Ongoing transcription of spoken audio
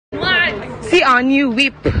See our new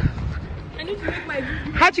whip. I need to make my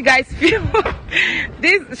video. How'd you guys feel?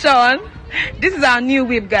 Sean, this is our new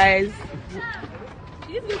whip, guys.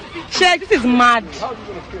 Sheg, this is mad.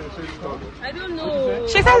 I don't know.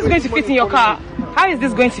 Sheg, how is it going to fit in your car? How is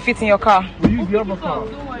this going to fit in your car? We use the other car.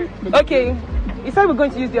 Don't worry. Okay, you said we're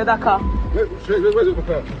going to use the other car. Where's the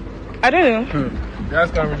car? I don't know. The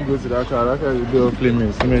guys can't really go to that car. That car is a bit of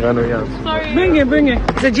flaming. So I know you have. Sorry. Bring it, bring it.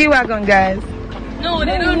 It's a G-Wagon, guys. No,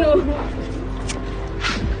 they don't know.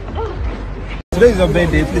 Today is your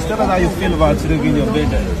birthday. Please tell us how you feel about today being your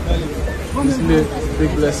birthday. It's lit.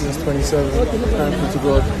 Big blessings, 27. Thankful to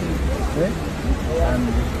God. Okay? And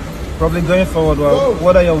probably going forward, well,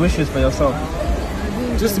 what are your wishes for yourself?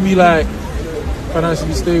 Just to be like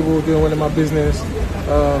financially stable, doing well in my business,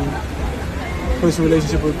 close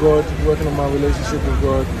relationship with God, working on my relationship with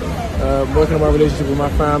God, working on my relationship with my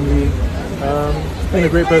family, being a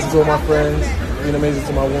great person to all my friends, being amazing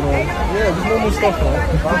to my woman. Yeah, just normal stuff,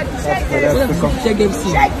 man.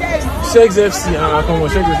 Sheggz'S FC, come on,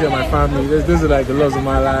 Sheggz'S are my family. Those are like the loves of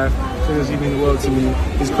my life. Sheggz'S mean the world to me.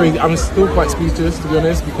 It's crazy. I'm still quite speechless, to be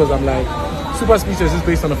honest, because I'm like super speechless just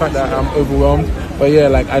based on the fact that I'm overwhelmed. But yeah,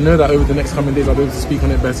 like I know that over the next coming days I'll be able to speak on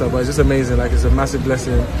it better. But it's just amazing. Like it's a massive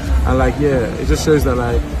blessing, and like yeah, it just shows that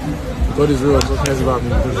like God is real. God cares about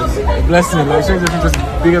me. It's a blessing. Like Sheggz'S is just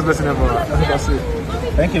the biggest blessing ever. I think that's it.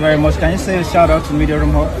 Thank you very much. Can you say a shout out to Media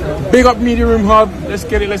Room Hub? Big up Media Room Hub. Let's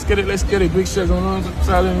get it. Let's get it. Let's get it. Big Sheggz'S on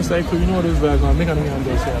silent cycle. You know what those guys are. Make a new hand.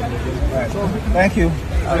 Right. Thank you.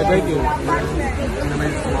 Thank you.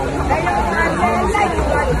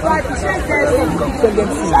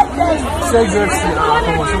 Sheggz'S FC.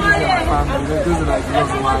 Come on, Sheggz'S are my family. Those are like the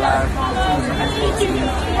loves of my life.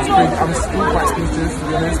 I'm still quite speechless, to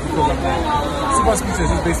be honest, because I'm like super speechless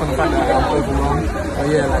just based on the fact that I'm overwhelmed. But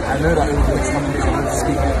yeah, like I know that over the next coming days I'm going to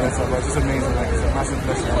speak on it better, but it's just amazing. Like it's a massive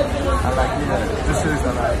blessing, and like yeah, it just shows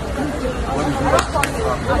that like what is real.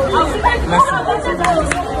 Blessing. It's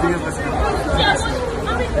the biggest blessing.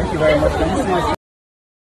 Thank you very much. Can you say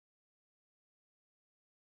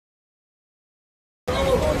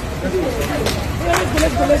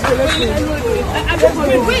Let's go.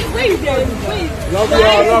 Wait, there. Wait. Love you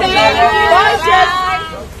all.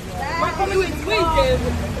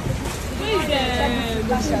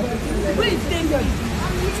 Wait.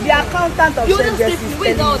 The accountant of Sheggz'S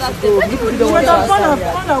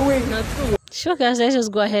Sure guys, let's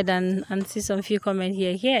just go ahead and see some few comments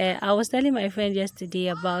here. I was telling my friend yesterday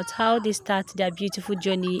about how they start their beautiful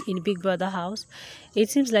journey in Big Brother house. It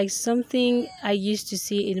seems like something I used to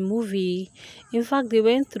see in movie. In fact, they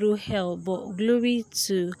went through hell, but glory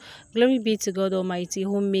be to God Almighty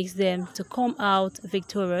who makes them to come out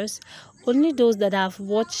victorious. Only those that have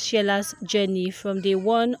watched Sheila's journey from day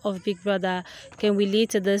one of Big Brother can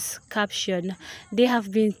relate to this caption. They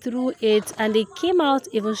have been through it and they came out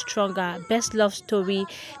even stronger. Best love story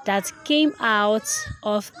that came out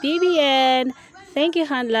of BBN. Thank you,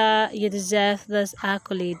 handler. You deserve this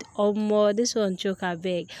accolade. Oh, more. This one choke a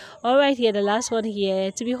big. All right, here the last one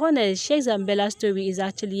here. To be honest, Sheggz'S and Bella's story is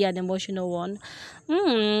actually an emotional one.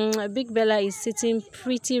 Big Bella is sitting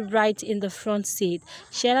pretty right in the front seat.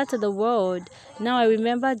 Shout out to the world. Now I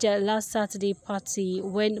remember the last Saturday party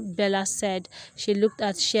when Bella said she looked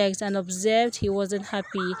at Sheggz'S and observed he wasn't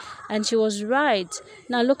happy, and she was right.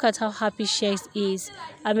 Now look at how happy Sheggz'S is.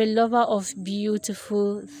 I'm a lover of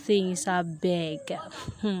beautiful things. I beg.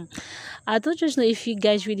 I don't just know if you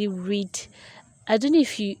guys really read. I don't know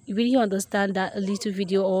if you really understand that little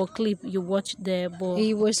video or clip you watched there, but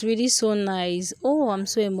it was really so nice. Oh, I'm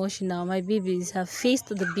so emotional. My babies have faced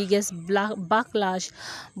the biggest backlash,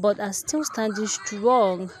 but are still standing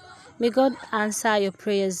strong. May God answer your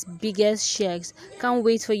prayers, biggest Sheggz'S. Can't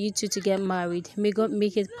wait for you two to get married. May God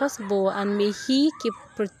make it possible, and may He keep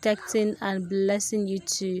protecting and blessing you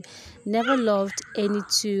two. Never loved any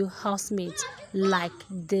two housemates like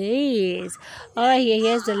this. Alright,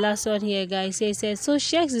 here's the last one here, guys. He says, so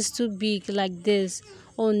Sheggz'S is too big like this.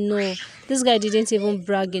 Oh no, this guy didn't even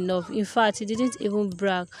brag enough. In fact, he didn't even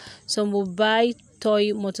brag. Some will buy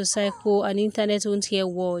toy motorcycle and internet won't hear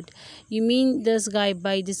word. You mean this guy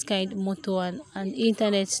buy this kind of motor and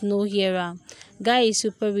internet no hearer? Guy is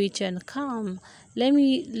super rich and calm. Let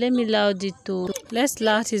me loud it too. Let's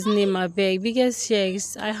loud his name, I beg. Biggest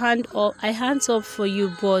Sheggz'S, I hands up for you,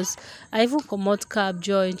 boss. I even come out cab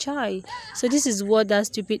join chai. So this is what that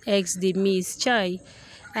stupid ex they miss, chai.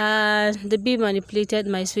 The bee manipulated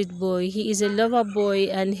my sweet boy. He is a lover boy,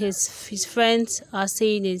 and his friends are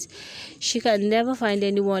saying it. She can never find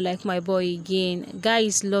anyone like my boy again. Guy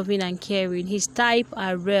is loving and caring. His type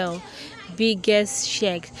are real. biggest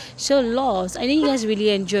Sheggz's. So lost. I know you guys really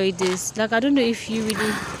enjoyed this. Like, I don't know if you really,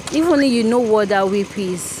 if only you know what that whip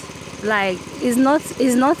is. Like, it's not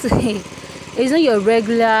it's not your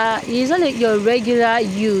regular, it's not like your regular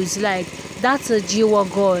use. Like, that's a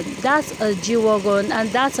G-Wagon. That's a G-Wagon, and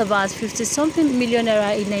that's about 50 something million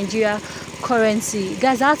naira in Nigeria currency.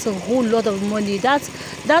 Guys, that's a whole lot of money. That's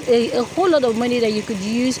a whole lot of money that you could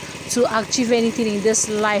use to achieve anything in this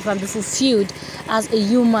life and be fulfilled as a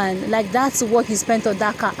human. Like, that's what he spent on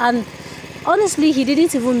that car. And honestly, he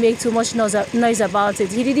didn't even make too much noise about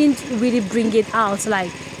it. He didn't really bring it out. Like,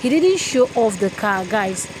 he didn't show off the car,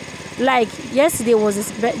 guys. Like, yesterday was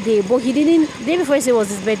his birthday, but he didn't, day before yesterday was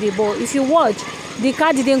his birthday, but if you watch, the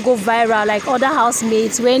car didn't go viral like other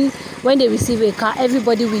housemates. When they receive a car,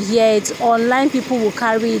 everybody will hear it. Online people will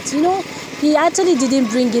carry it. You know, he actually didn't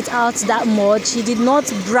bring it out that much. He did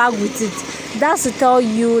not brag with it. That's to tell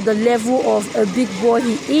you the level of a big boy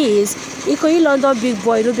he is. Ikoyi London big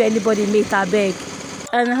boy, don't be anybody mate abeg.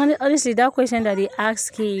 And honestly, that question that they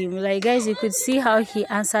asked him, like, guys, you could see how he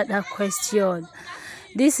answered that question.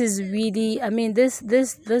 This is really, I mean, those two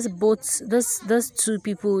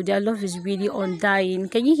people, their love is really undying.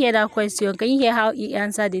 Can you hear that question? Can you hear how he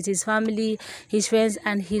answered it? His family, his friends,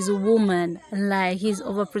 and his woman. Like, he's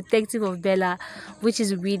overprotective of Bella, which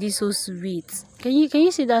is really so sweet. Can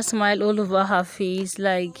you see that smile all over her face?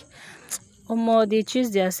 Like, Omo, they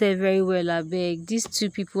choose themselves very well, I beg. These two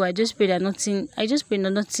people, I just pray that nothing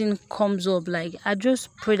comes up. Like, I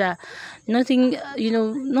just pray that nothing,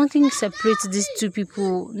 nothing separates these two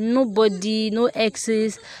people. Nobody, no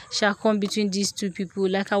exes shall come between these two people.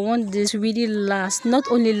 Like, I want this really last,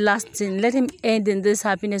 not only lasting, let him end in this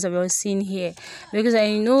happiness that we're seeing here. Because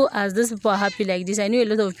I know as these people are happy like this, I know a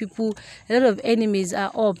lot of people, a lot of enemies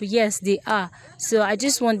are up. Yes, they are. So I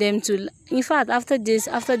just want them to, in fact, after this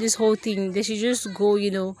whole thing, they should just go,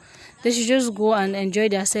 they should just go and enjoy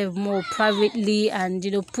themselves more privately, and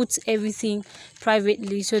put everything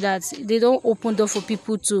privately, so that they don't open door for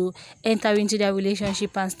people to enter into their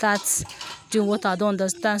relationship and start doing what I don't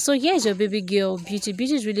understand. So here's your baby girl Beauty.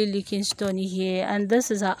 Beauty is really looking stunning here, and this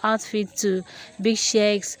is her outfit to Big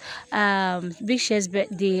Sheggz's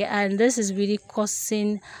birthday, and this is really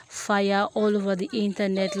causing fire all over the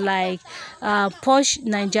internet. Like, Posh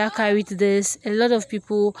Naija carried this, a lot of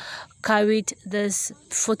people carried this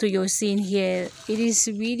photo you're seeing here. It is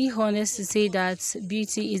really honest to say that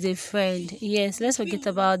Beauty is a friend. Yes, let's forget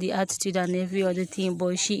about the attitude and every other thing,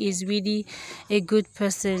 but she is really a good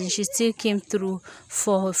person. She still came through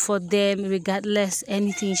for them regardless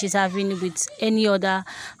anything she's having with any other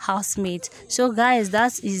housemate. So guys,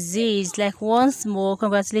 that is it. Like, once more,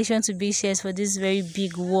 congratulations to Big Sheggz's for this very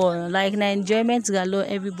big one. Like, na enjoyment galore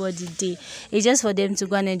everybody day. It's just for them to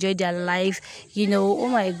go and enjoy their life. Oh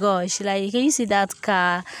my gosh, like, can you see that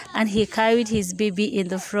car? And he carried his baby in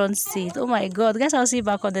the front seat. Oh my god, guys, I'll see you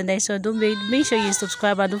back on the next one. Don't make sure you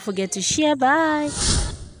subscribe and don't forget to share. Bye.